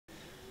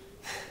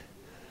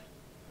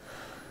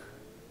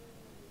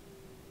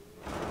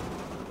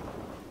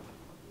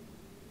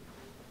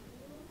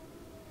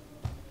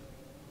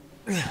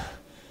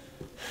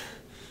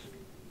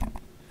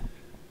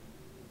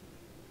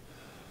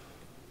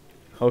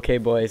Okay,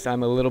 boys,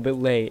 I'm a little bit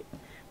late,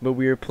 but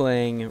we were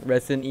playing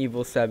Resident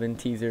Evil 7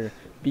 teaser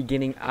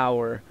beginning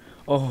hour.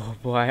 Oh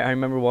boy, I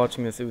remember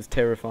watching this. It was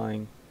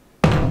terrifying.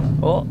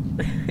 Oh,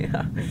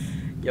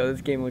 yo,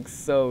 this game looks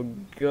so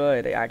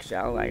good. Actually,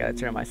 I gotta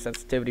turn on my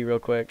sensitivity real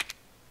quick.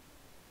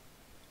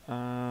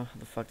 How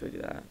the fuck do I do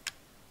that?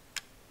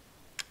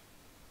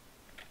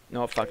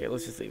 No, fuck it.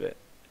 Let's just leave it.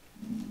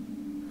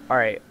 All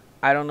right,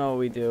 I don't know what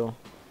we do.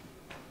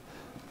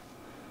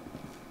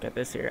 Get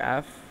this here.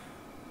 F.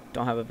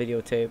 Don't have a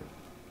videotape.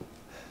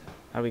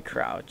 How do we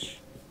crouch?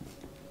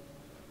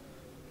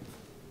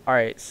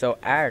 Alright, so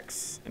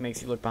X, it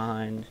makes you look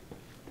behind.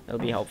 That'll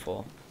be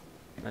helpful.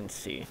 Let's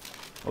see.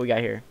 What we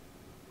got here?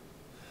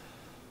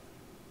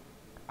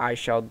 I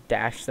shall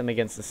dash them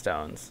against the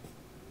stones.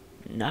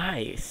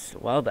 Nice.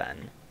 Well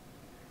then.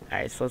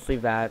 Alright, so let's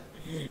leave that.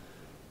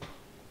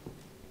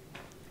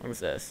 What is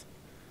this?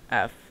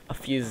 F. A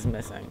fuse is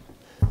missing.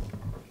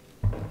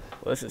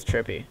 Well, this is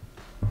trippy.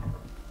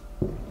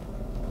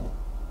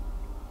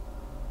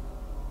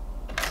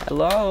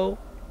 Hello?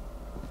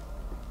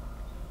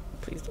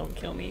 Please don't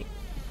kill me.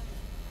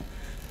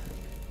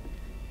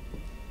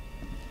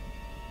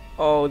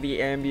 Oh, the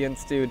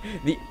ambience, dude.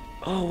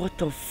 Oh, what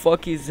the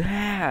fuck is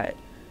that?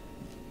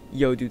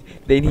 Yo, dude,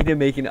 they need to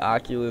make an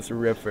Oculus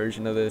Rift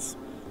version of this.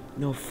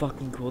 No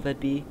fucking cool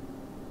that'd be.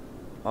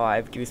 Oh, I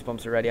have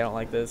goosebumps already. I don't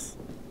like this.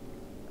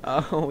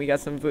 Oh, we got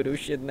some voodoo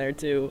shit in there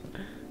too.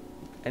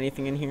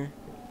 Anything in here?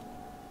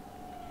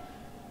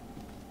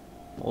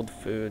 Old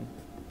food.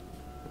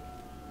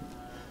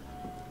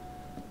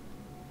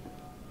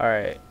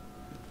 Alright.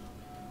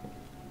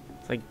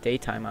 It's like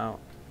daytime out.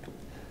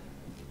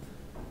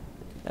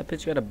 That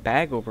bitch got a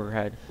bag over her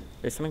head.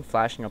 There's something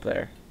flashing up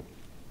there.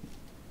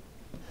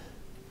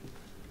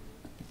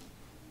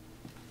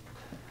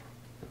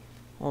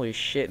 Holy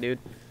shit, dude.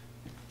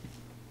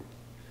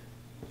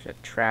 There's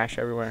got trash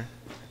everywhere.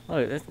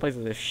 Look, this place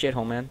is a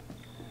shithole, man.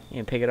 You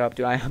can pick it up,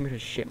 dude. I'm gonna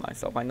shit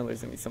myself. I know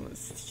there's gonna be someone that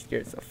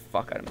scares the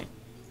fuck out of me.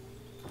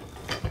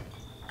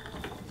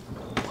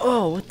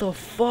 Oh, what the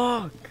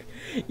fuck?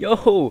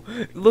 Yo,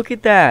 look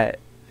at that.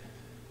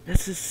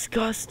 That's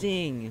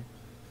disgusting.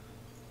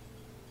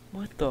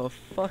 What the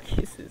fuck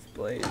is this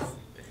place?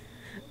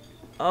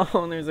 Oh,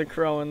 and there's a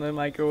crow in the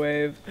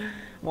microwave.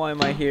 Why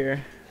am I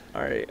here?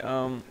 Alright,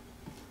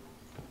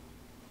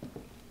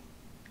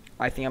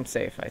 I think I'm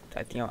safe.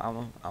 I think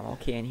I'm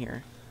okay in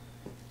here.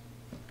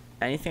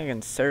 Anything I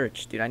can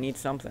search, dude. I need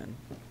something.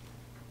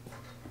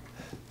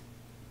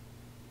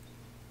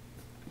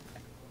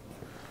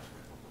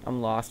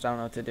 I'm lost. I don't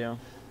know what to do.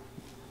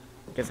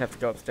 Guess I have to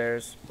go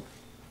upstairs.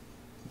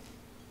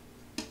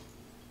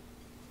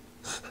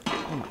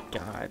 Oh my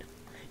god.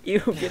 Ew,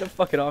 get a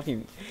fucking off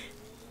you.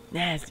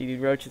 Nasty, dude.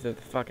 Roaches are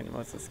the fucking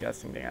most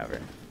disgusting thing ever.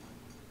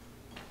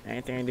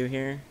 Anything I can do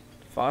here?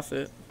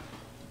 Faucet.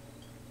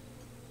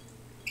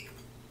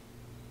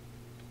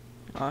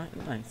 Oh,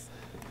 nice.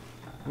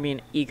 I'm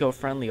being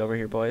eco-friendly over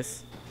here,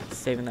 boys.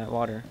 Saving that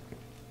water.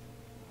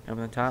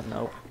 Open the top?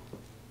 Nope.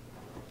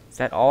 Is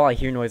that all? I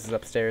hear noises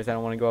upstairs. I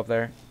don't want to go up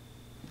there.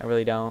 I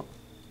really don't.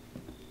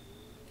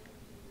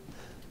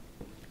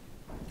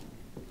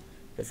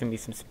 There's gonna be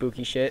some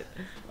spooky shit.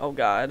 Oh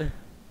god.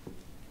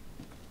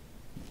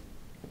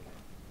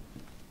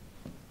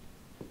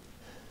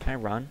 Can I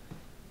run?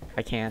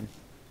 I can.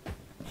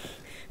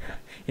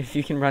 If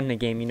you can run in a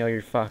game, you know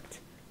you're fucked.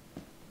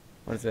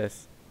 What is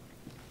this?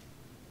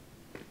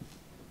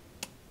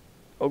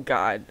 Oh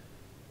god.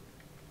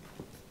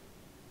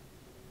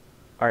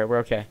 Alright, we're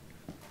okay.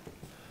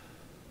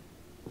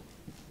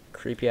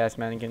 Creepy ass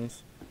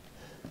mannequins.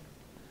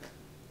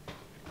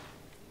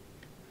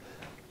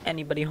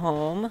 Anybody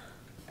home?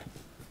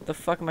 What the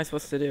fuck am I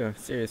supposed to do?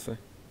 Seriously.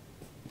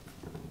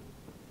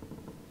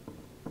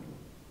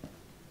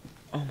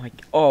 Oh my.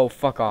 Oh,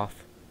 fuck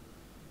off.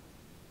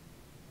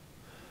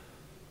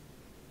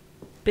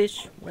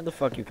 Bitch, where the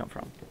fuck you come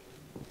from?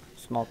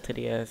 Small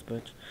titty ass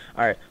bitch.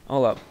 Alright,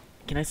 hold up.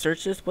 Can I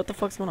search this? What the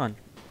fuck's going on?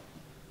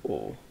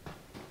 Oh.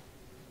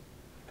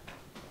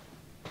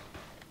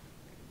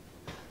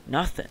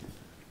 Nothing.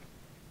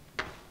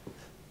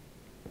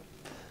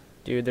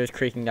 Dude, there's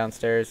creaking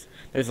downstairs.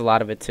 There's a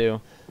lot of it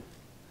too.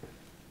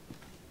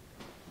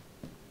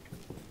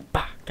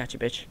 Bah! Got you,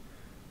 bitch.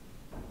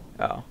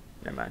 Oh,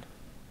 never mind.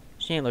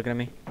 She ain't looking at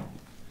me.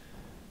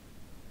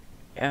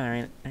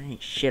 Yeah, there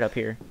ain't shit up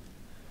here.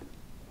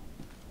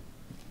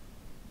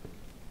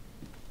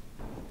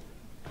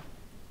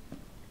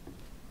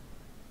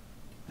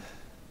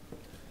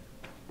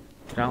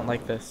 Dude, I don't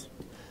like this.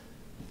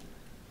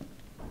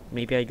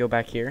 Maybe I go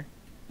back here.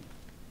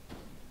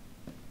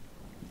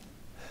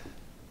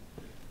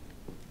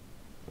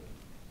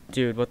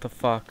 Dude, what the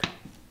fuck?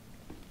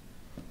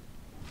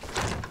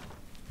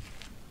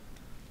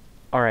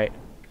 Alright.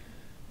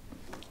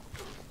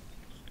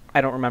 I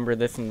don't remember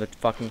this in the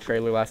fucking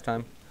trailer last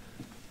time.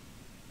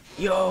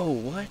 Yo,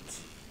 what?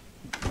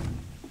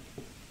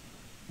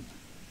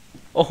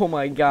 Oh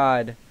my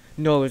god.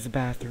 No, there's a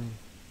bathroom.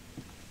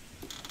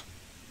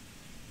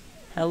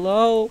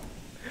 Hello?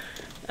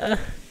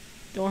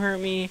 Don't hurt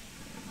me.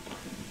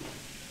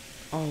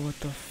 Oh, what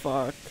the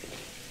fuck?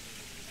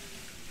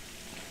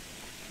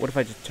 What if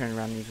I just turn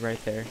around and he's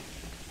right there?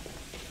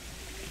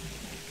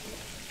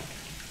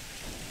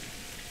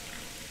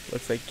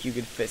 Looks like you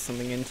could fit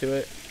something into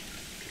it.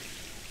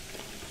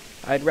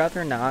 I'd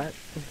rather not.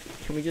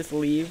 Can we just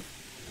leave?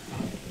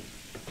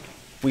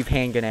 We've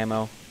handgun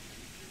ammo.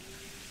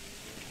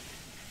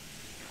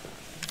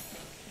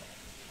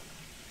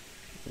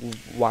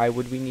 Why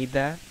would we need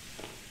that?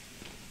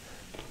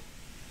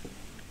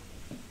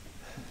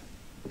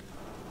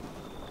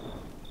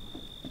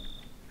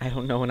 I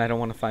don't know and I don't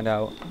want to find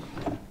out.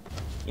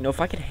 You know,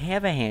 if I could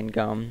have a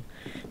handgun,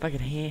 if I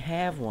could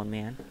have one,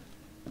 man,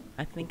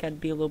 I think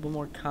I'd be a little bit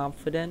more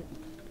confident.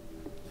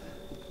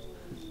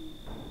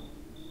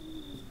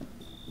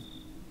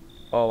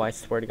 Oh, I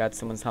swear to God,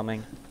 someone's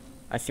humming.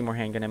 I see more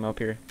handgun ammo up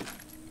here.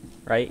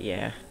 Right?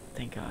 Yeah.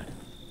 Thank God.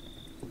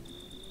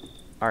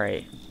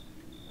 Alright.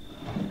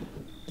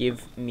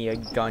 Give me a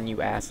gun,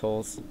 you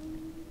assholes.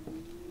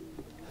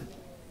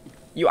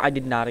 I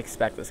did not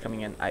expect this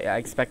coming in. I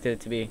expected it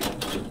to be...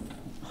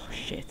 Oh,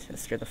 shit. That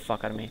scared the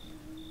fuck out of me.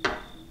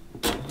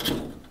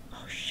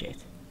 Oh, shit.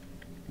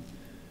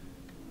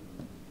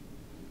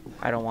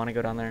 I don't want to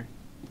go down there.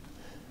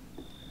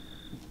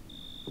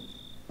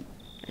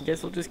 I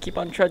guess we'll just keep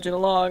on trudging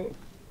along.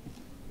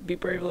 Be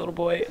brave, little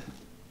boy.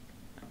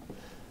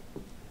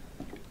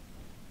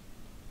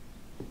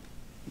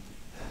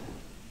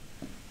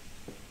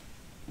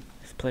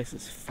 This place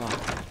is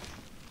fucked.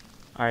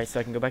 Alright, so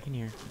I can go back in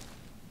here.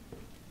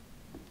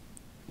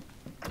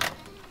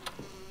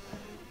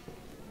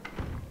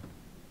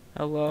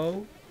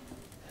 Hello?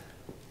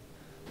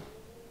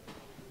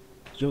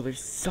 Yo,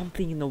 there's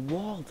something in the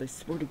walls. I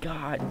swear to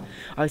God.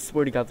 I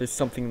swear to God, there's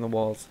something in the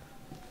walls.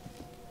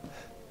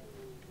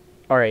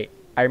 Alright,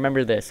 I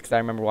remember this, because I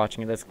remember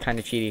watching it. That's kind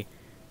of cheaty.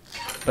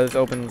 But this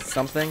opens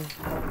something.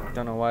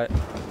 Don't know what.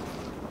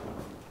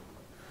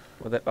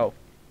 With it. Oh.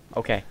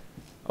 Okay.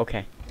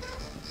 Okay.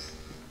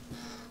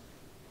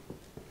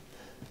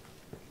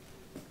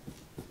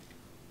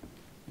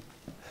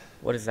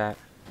 What is that?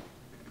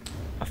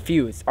 A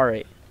fuse.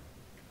 Alright.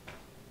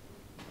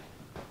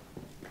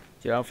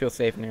 Dude, I don't feel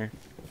safe in here.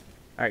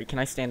 Alright, can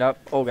I stand up?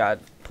 Oh God,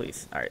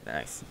 please. Alright,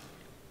 nice.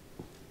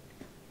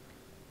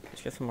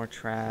 Let's get some more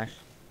trash.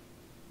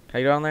 Can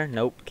I go down there?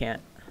 Nope,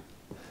 can't.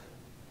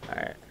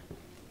 Alright.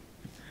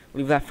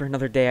 Leave that for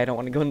another day. I don't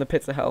want to go in the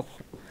pits of hell.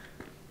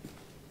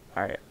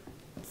 Alright.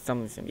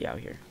 Something's gonna be out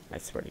here. I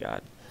swear to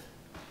God.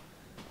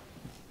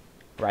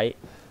 Right?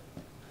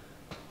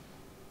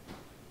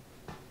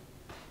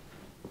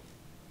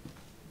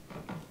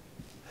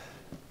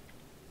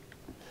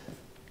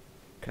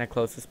 Can I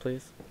close this,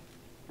 please?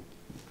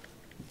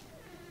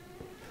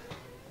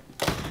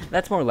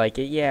 That's more like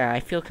it. Yeah, I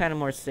feel kind of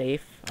more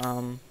safe.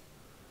 Alright,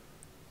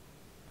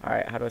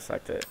 how do I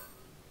select it?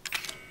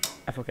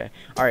 F, okay.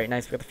 Alright,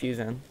 nice. We got the fuse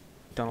in.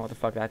 Don't know what the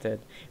fuck that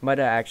did. Might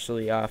have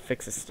actually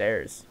fixed the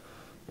stairs.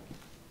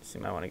 So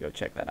you might want to go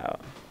check that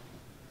out.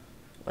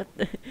 What?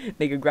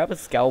 They could grab a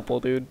scalpel,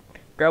 dude.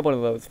 Grab one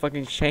of those.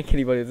 Fucking shank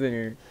anybody that's in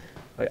here.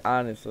 Like,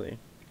 honestly.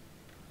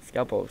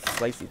 Scalpel,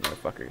 slice these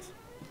motherfuckers.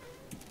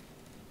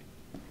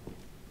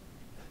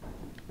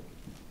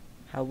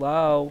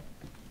 Hello?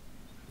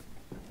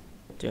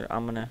 Dude,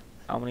 I'm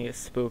gonna get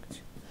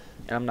spooked.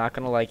 And I'm not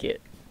gonna like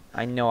it.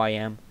 I know I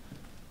am.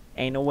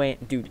 Ain't no way.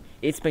 Dude,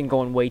 it's been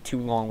going way too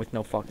long with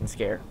no fucking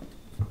scare.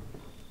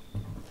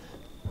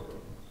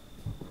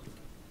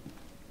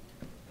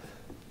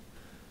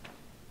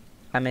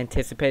 I'm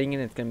anticipating it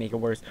and it's gonna make it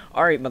worse.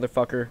 Alright,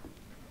 motherfucker.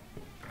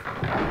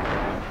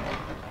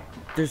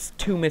 There's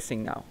 2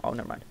 missing now. Oh,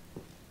 never mind.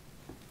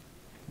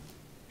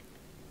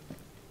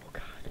 Oh,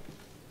 God.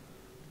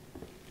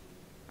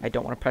 I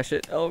don't want to press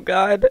it. Oh,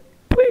 God.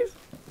 Please.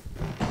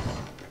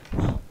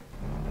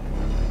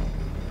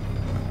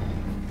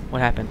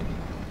 What happened?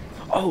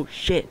 Oh,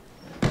 shit.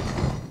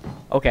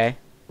 Okay.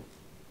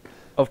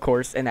 Of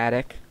course, an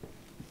attic.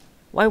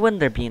 Why wouldn't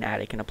there be an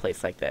attic in a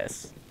place like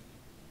this?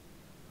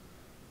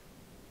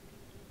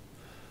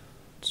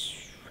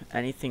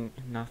 Anything?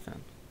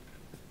 Nothing.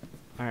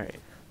 Alright.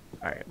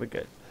 Alright, we're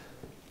good.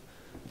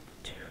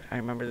 Dude, I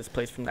remember this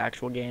place from the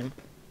actual game.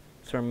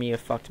 It's where Mia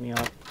fucked me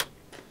up.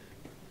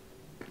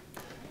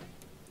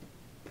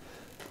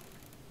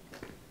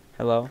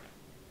 Hello?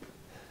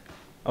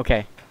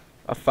 Okay.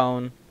 A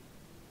phone.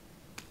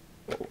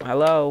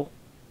 Hello?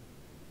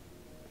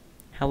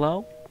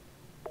 Hello?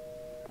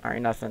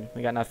 Alright, nothing.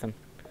 We got nothing.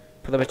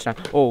 Put the bitch down.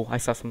 Oh, I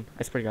saw some.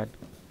 I swear to God.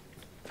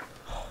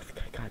 Oh,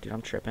 God, dude,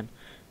 I'm tripping.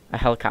 A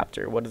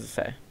helicopter. What does it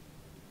say?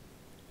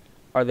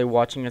 Are they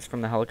watching us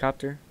from the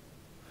helicopter?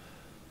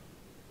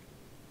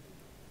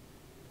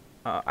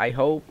 I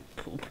hope.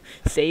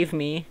 Save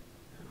me.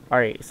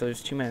 Alright, so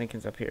there's 2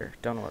 mannequins up here.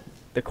 Don't know what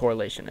the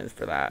correlation is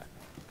for that.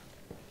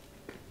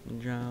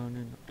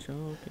 Drowning,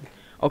 choking.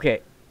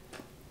 Okay.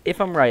 If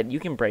I'm right,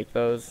 you can break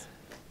those.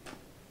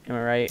 Am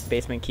I right?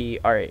 Basement key.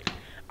 Alright.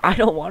 I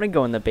don't want to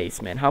go in the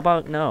basement. How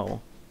about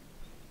no?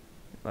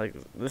 Like,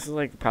 this is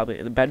like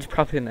probably, the bed's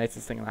probably the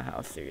nicest thing in the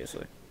house,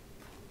 seriously.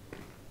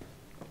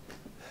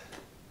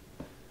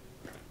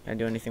 Can I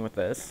do anything with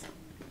this?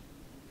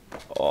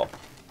 Oh.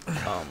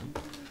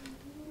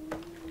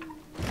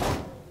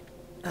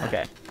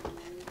 Okay.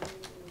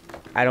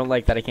 I don't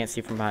like that I can't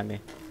see from behind me.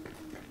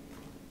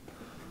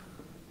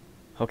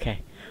 Okay.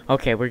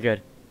 Okay, we're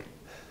good.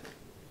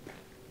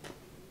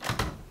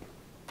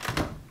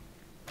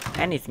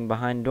 Anything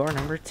behind door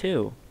number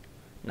 2?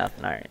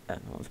 Nothing. Alright,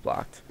 that one's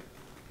blocked.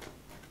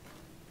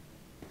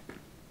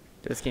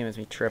 This game has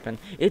me tripping.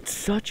 It's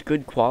such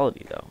good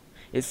quality, though.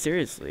 It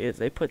seriously is.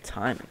 They put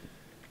time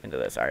into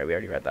this. Alright, we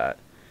already read that.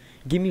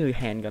 Give me a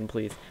handgun,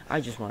 please.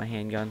 I just want a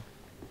handgun.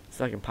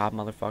 So I can pop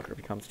motherfucker if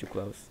he comes too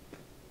close.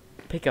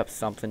 Pick up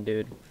something,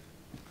 dude.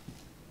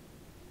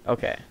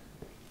 Okay.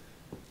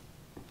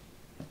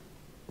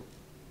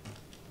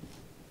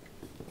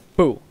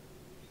 Boo.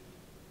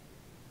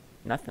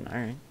 Nothing,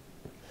 alright.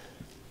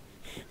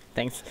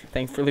 Thanks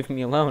for leaving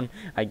me alone,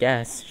 I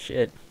guess.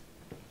 Shit.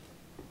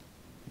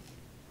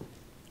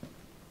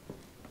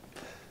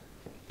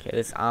 Okay,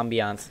 this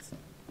ambiance is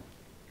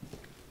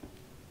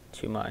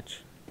too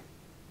much.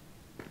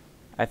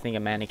 I think a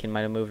mannequin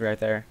might have moved right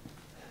there.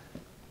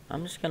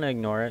 I'm just gonna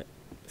ignore it.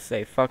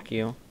 Say fuck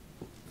you.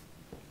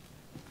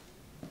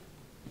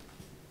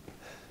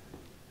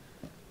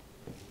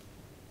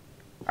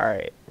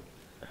 Alright.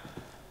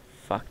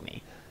 Fuck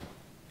me.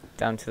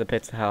 Down to the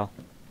pits of hell.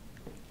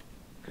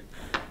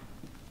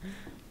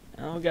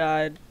 Oh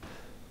god.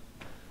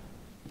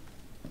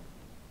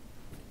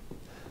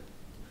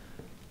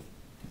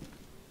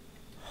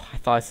 I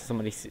thought I saw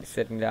somebody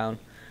sitting down.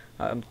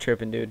 I'm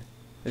tripping, dude.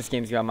 This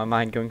game's got my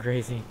mind going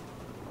crazy.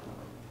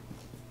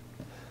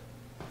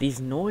 These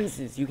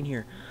noises you can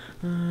hear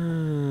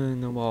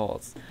in the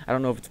walls. I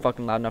don't know if it's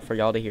fucking loud enough for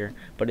y'all to hear,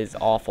 but it's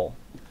awful.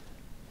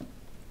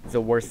 It's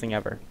the worst thing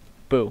ever.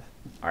 Boo.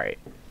 Alright.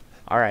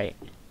 Alright.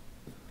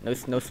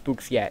 No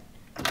spooks yet.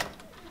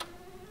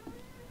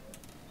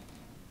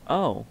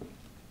 Oh.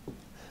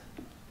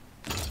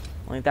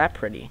 Ain't that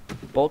pretty.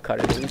 Bolt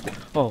cutter, dude.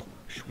 Oh,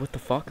 what the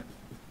fuck?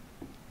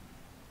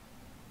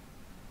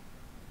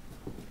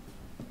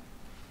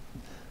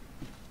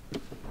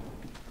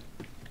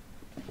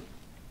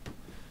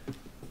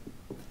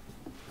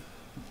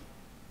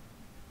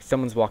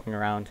 Someone's walking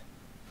around.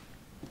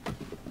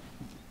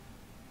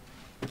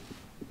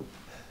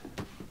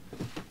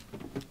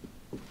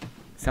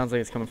 Sounds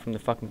like it's coming from the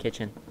fucking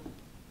kitchen.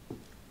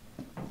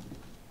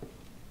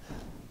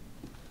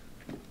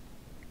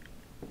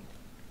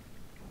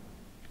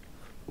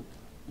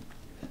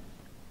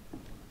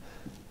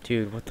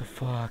 Dude, what the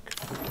fuck?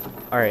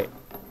 Alright.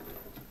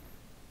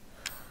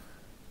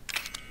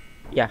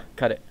 Yeah,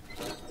 cut it.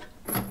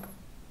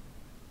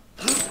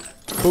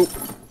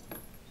 Boop.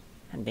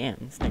 God damn,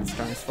 this thing's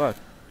strong as fuck.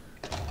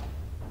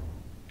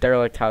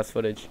 Derelict house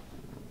footage.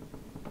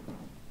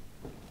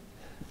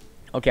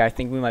 Okay, I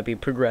think we might be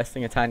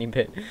progressing a tiny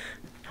bit.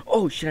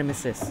 Oh shit, I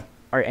missed this.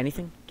 Alright,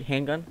 anything?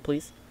 Handgun,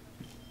 please?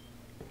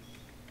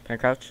 Can I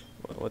crouch?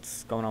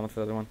 What's going on with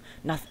the other one?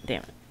 Nothing,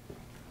 damn it.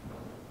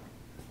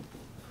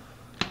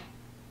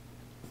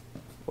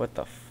 What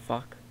the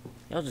fuck?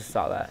 Y'all just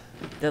saw that.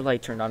 That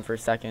light turned on for a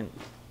second.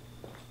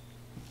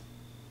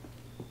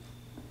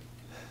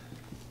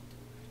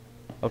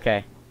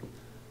 Okay.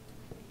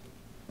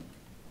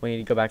 We need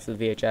to go back to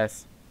the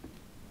VHS.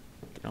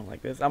 I don't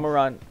like this. I'm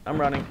running.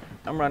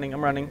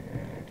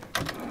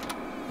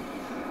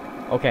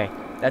 Okay,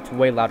 that's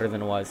way louder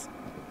than it was.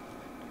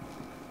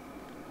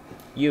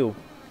 You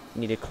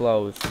need to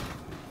close.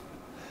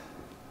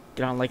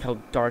 Dude, I don't like how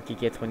dark it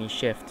gets when you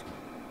shift.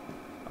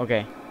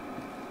 Okay.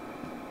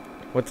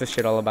 What's this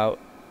shit all about?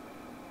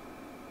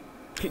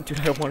 Dude,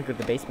 I don't want to go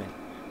to the basement.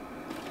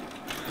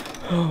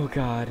 Oh,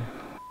 God.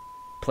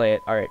 Play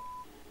it. Alright.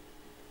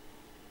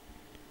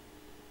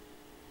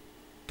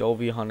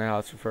 Dovey Haunted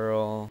House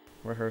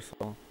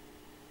rehearsal.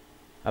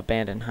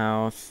 Abandoned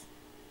house.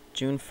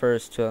 June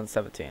 1st,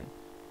 2017.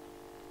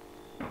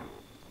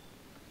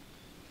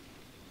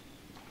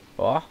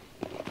 Oh.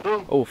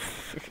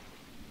 Oof.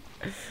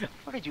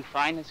 Where did you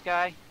find this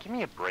guy? Give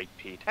me a break,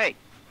 Pete. Hey,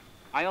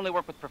 I only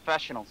work with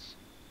professionals.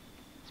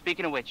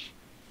 Speaking of which,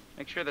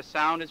 make sure the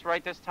sound is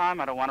right this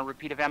time. I don't want a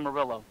repeat of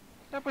Amarillo.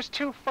 That was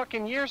 2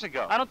 fucking years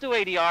ago. I don't do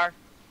ADR.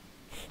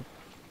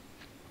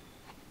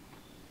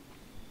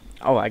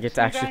 Oh, I get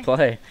to actually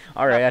play.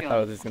 Alright, I thought I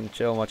was feeling just gonna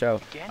chill and watch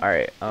out. Again?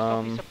 Alright,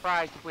 Don't be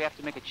surprised if we have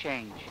to make a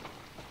change.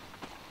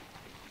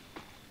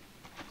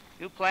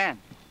 New plan.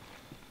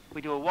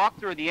 We do a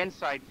walkthrough of the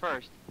inside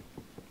first,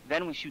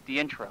 then we shoot the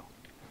intro.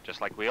 Just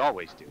like we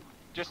always do.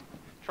 Just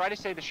try to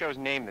say the show's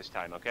name this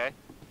time, okay?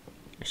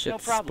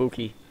 shit's problem.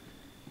 spooky.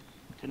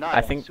 Tonight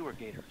I think Sewer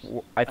Gators.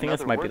 I think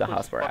this Another might be the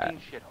worthless house we're at. fucking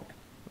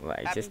shithole.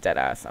 Like, Happy? just dead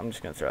ass. I'm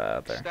just gonna throw that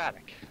out there.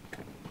 Static.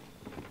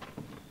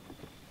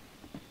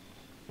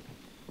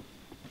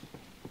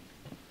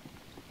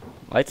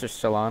 Lights are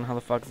still on. How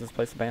the fuck is this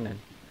place abandoned?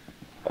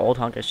 Old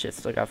hunk of shit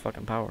still got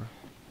fucking power.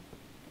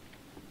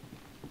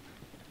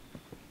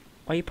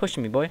 Why are you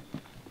pushing me, boy?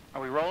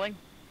 Are we rolling?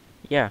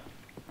 Yeah.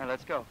 All right,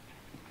 let's go.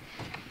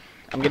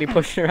 I'm getting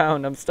pushed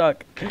around. I'm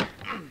stuck.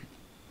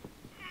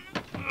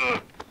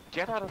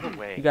 Get out of the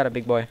way. You got it,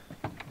 big boy.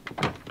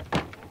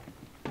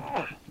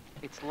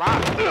 It's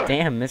locked.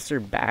 Damn, Mr.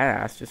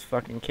 Badass just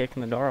fucking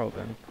kicking the door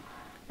open.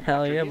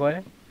 Hell After yeah, you.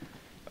 boy.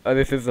 Oh,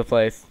 this is the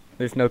place.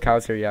 There's no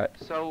cows here yet.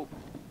 So,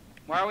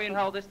 why are we in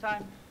hell this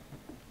time?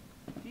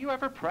 Do you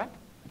ever prep?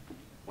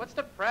 What's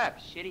the prep?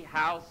 Shitty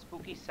house,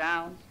 spooky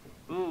sounds?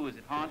 Ooh, is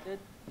it haunted?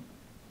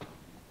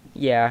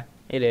 Yeah,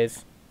 it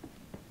is.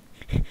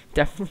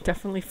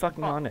 Definitely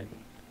fucking Fuck haunted. me.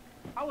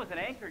 I was an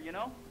anchor, you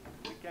know?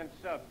 Weekend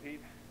sub,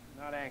 Pete.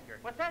 Not anchor.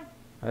 What's that?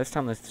 Oh, this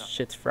time this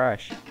shit's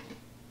fresh.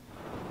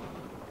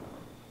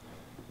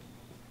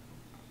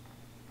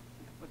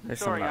 What's the There's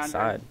story, someone Andre?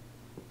 outside.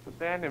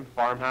 Abandoned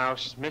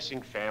farmhouse,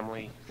 missing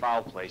family,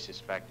 foul play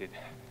suspected.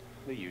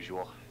 The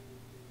usual.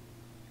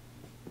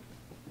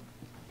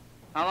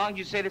 How long did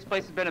you say this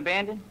place has been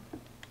abandoned?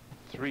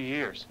 3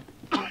 years.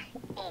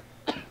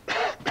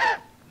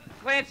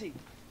 Clancy,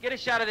 get a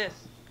shot of this.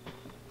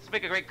 Let's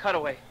make a great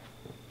cutaway.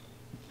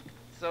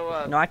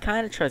 So, No, I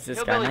kind of trust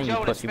this guy, Hillbilly not you Joe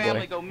and his pussy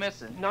family boy. go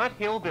missing. Not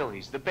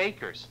hillbillies, the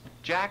Bakers.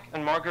 Jack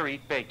and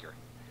Marguerite Baker.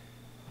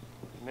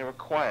 And they were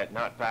quiet,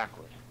 not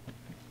backward.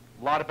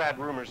 A lot of bad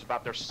rumors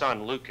about their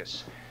son,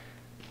 Lucas.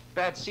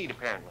 Bad seed,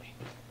 apparently.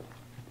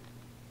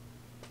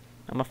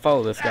 I'm gonna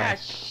follow this Ah, guy.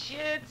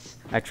 shit.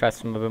 I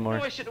trust him a bit Oh, more.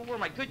 I should have worn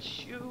my good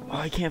shoes. Oh,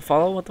 I can't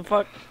follow? What the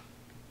fuck?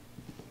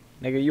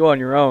 Nigga, you on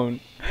your own.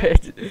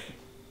 Glad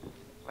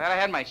I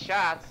had my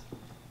shots.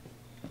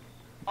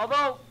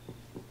 Although,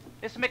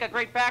 this would make a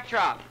great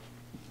backdrop.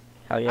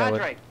 Hell yeah.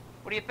 Andre,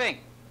 what do you think?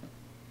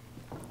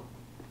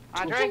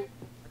 Andre?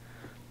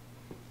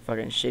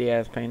 Fucking shitty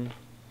ass pain.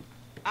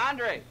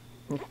 Andre?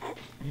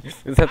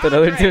 Is that that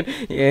other Andre!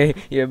 dude?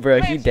 Yeah, bro,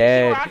 he Clancy, you see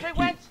dead. where Andre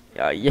went?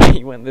 Yeah,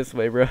 he went this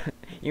way, bro.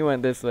 He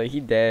went this way. He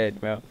dead,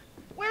 bro.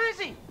 Where is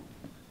he?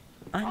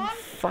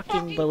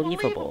 Unfucking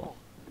believable.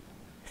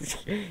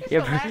 the Yeah,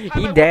 last bro, time I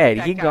he worked dead.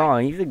 with He that guy.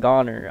 gone. He's a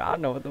goner. I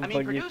don't know what the I mean,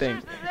 fuck you producers,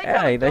 think. they gotta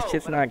Hey, that go,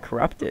 shit's but not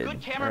corrupted.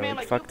 Good cameraman Or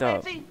like fucked you,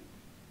 up. Clancy,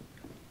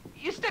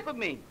 you stick with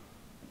me.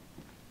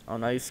 Oh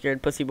no, you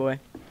scared, pussy boy.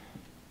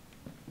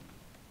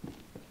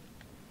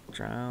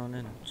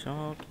 Drowning,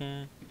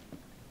 choking.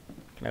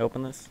 Can I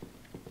open this?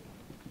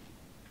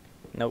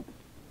 Nope.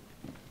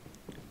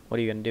 What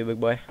are you gonna do, big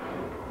boy?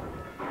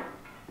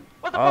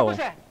 What the Oh. fuck was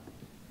that?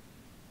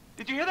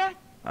 Did you hear that?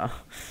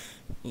 Oh,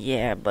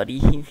 yeah, buddy.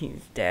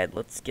 He's dead.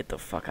 Let's get the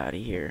fuck out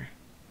of here.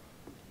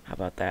 How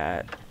about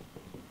that?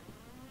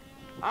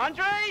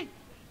 Andre?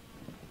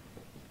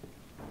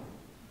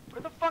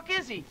 Where the fuck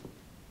is he?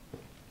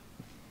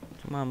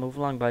 Come on, move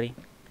along, buddy.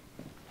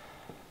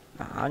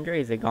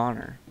 Andre's a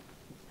goner.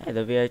 Hey,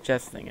 the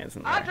VHS thing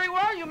isn't there. Andre,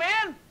 where are you,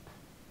 man?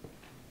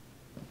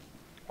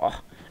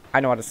 Oh, I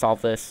know how to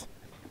solve this.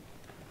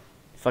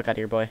 Fuck out of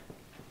here, boy.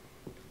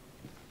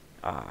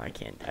 I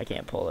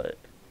can't pull it.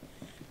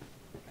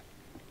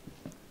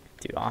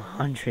 Dude,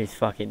 Andre's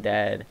fucking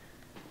dead.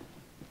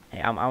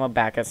 Hey, I'm gonna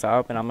back us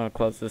up and I'm gonna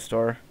close this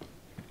door.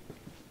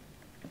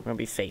 We're gonna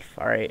be safe,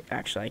 alright?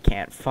 Actually, I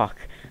can't. Fuck.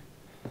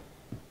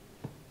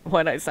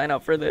 Why'd I sign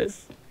up for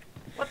this?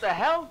 What the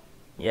hell?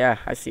 Yeah,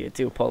 I see it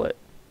too. Pull it.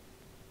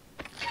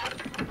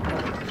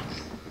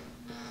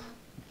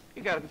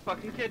 You gotta be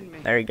fucking kidding me.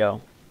 There you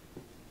go.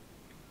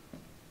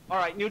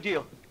 Alright, new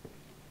deal.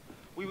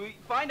 We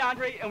find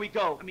Andre and we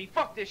go. I mean,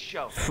 fuck this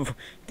show.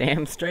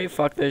 Damn straight.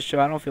 Fuck this show.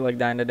 I don't feel like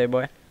dying today,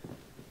 boy.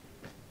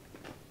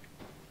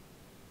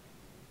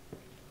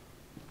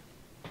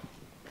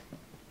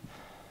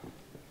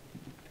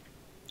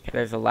 Okay,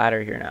 there's a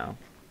ladder here now.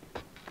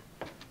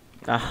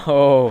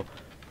 Oh,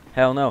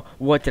 hell no.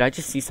 What, did I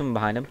just see something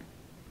behind him?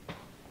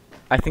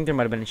 I think there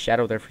might have been a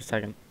shadow there for a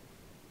second.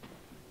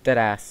 Dead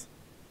ass.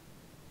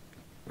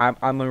 I'm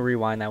gonna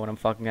rewind that when I'm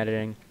fucking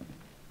editing.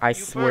 I You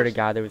swear to first.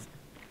 God there was...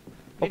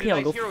 Need Okay, a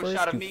I'll nice go hero first,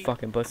 shot of you me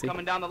fucking pussy.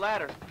 coming down the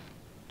ladder.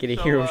 Get a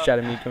So, hero shot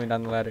of me coming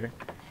down the ladder.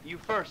 You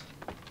first.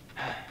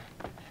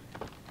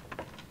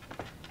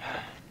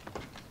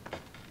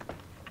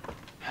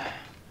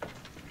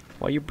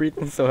 Why you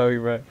breathing so heavy,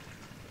 bro?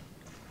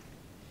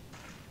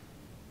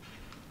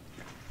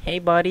 Hey,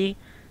 buddy.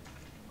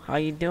 How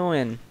you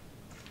doing?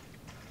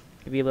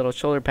 Give you a little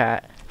shoulder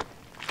pat.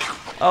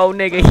 Oh,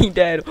 nigga, he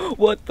dead.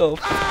 What the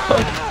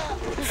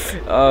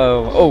fuck?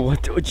 Oh,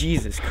 what? Oh,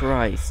 Jesus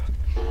Christ.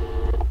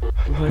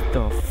 What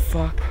the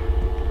fuck?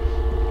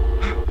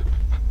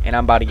 And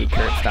I'm about to get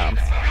curb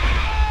stomped.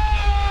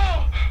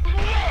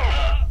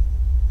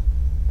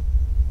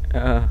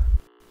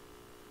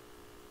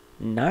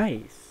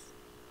 Nice.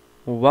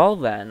 Well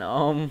then,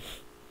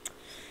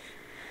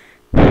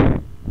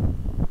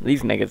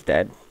 these niggas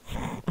dead.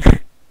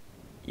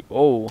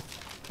 Oh,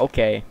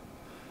 okay.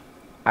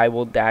 I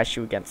will dash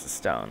you against the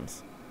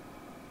stones.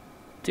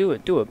 Do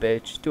it,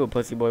 bitch. Do it,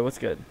 pussy boy. What's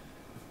good?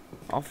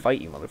 I'll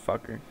fight you,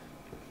 motherfucker.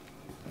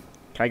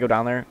 Can I go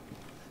down there?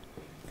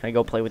 Can I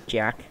go play with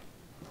Jack?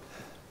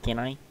 Can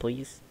I,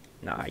 please?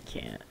 No, I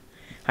can't.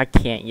 I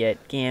can't yet.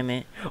 Damn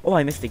it. Oh,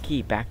 I missed a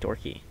key. Backdoor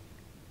key.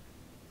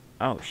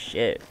 Oh,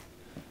 shit.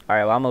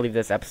 Alright, well, I'm gonna leave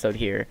this episode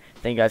here.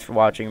 Thank you guys for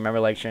watching. Remember,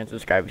 like, share, and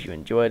subscribe if you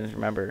enjoyed. And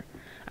remember,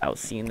 I will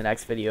see you in the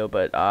next video.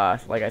 But,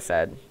 like I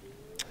said,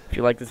 If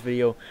you like this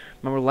video,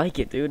 remember, like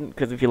it, dude.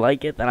 Because if you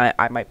like it, then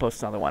I might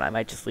post another one. I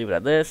might just leave it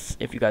at this.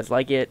 If you guys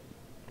like it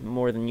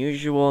more than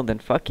usual, then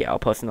fuck yeah, I'll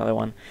post another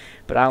one.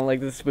 But I don't like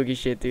this spooky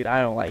shit, dude.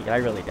 I don't like it. I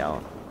really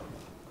don't.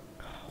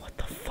 What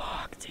the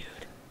fuck, dude?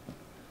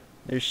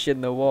 There's shit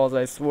in the walls,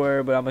 I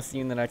swear. But I'm gonna see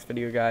you in the next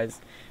video, guys.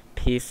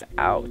 Peace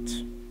out.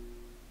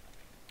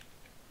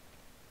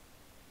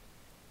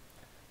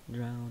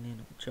 Drowning,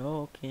 I'm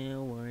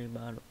joking. Worry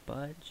about a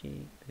butt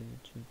cheek.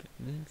 Bitch, you can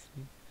miss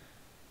me.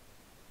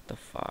 What the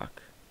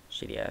fuck?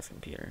 Shitty ass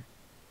computer.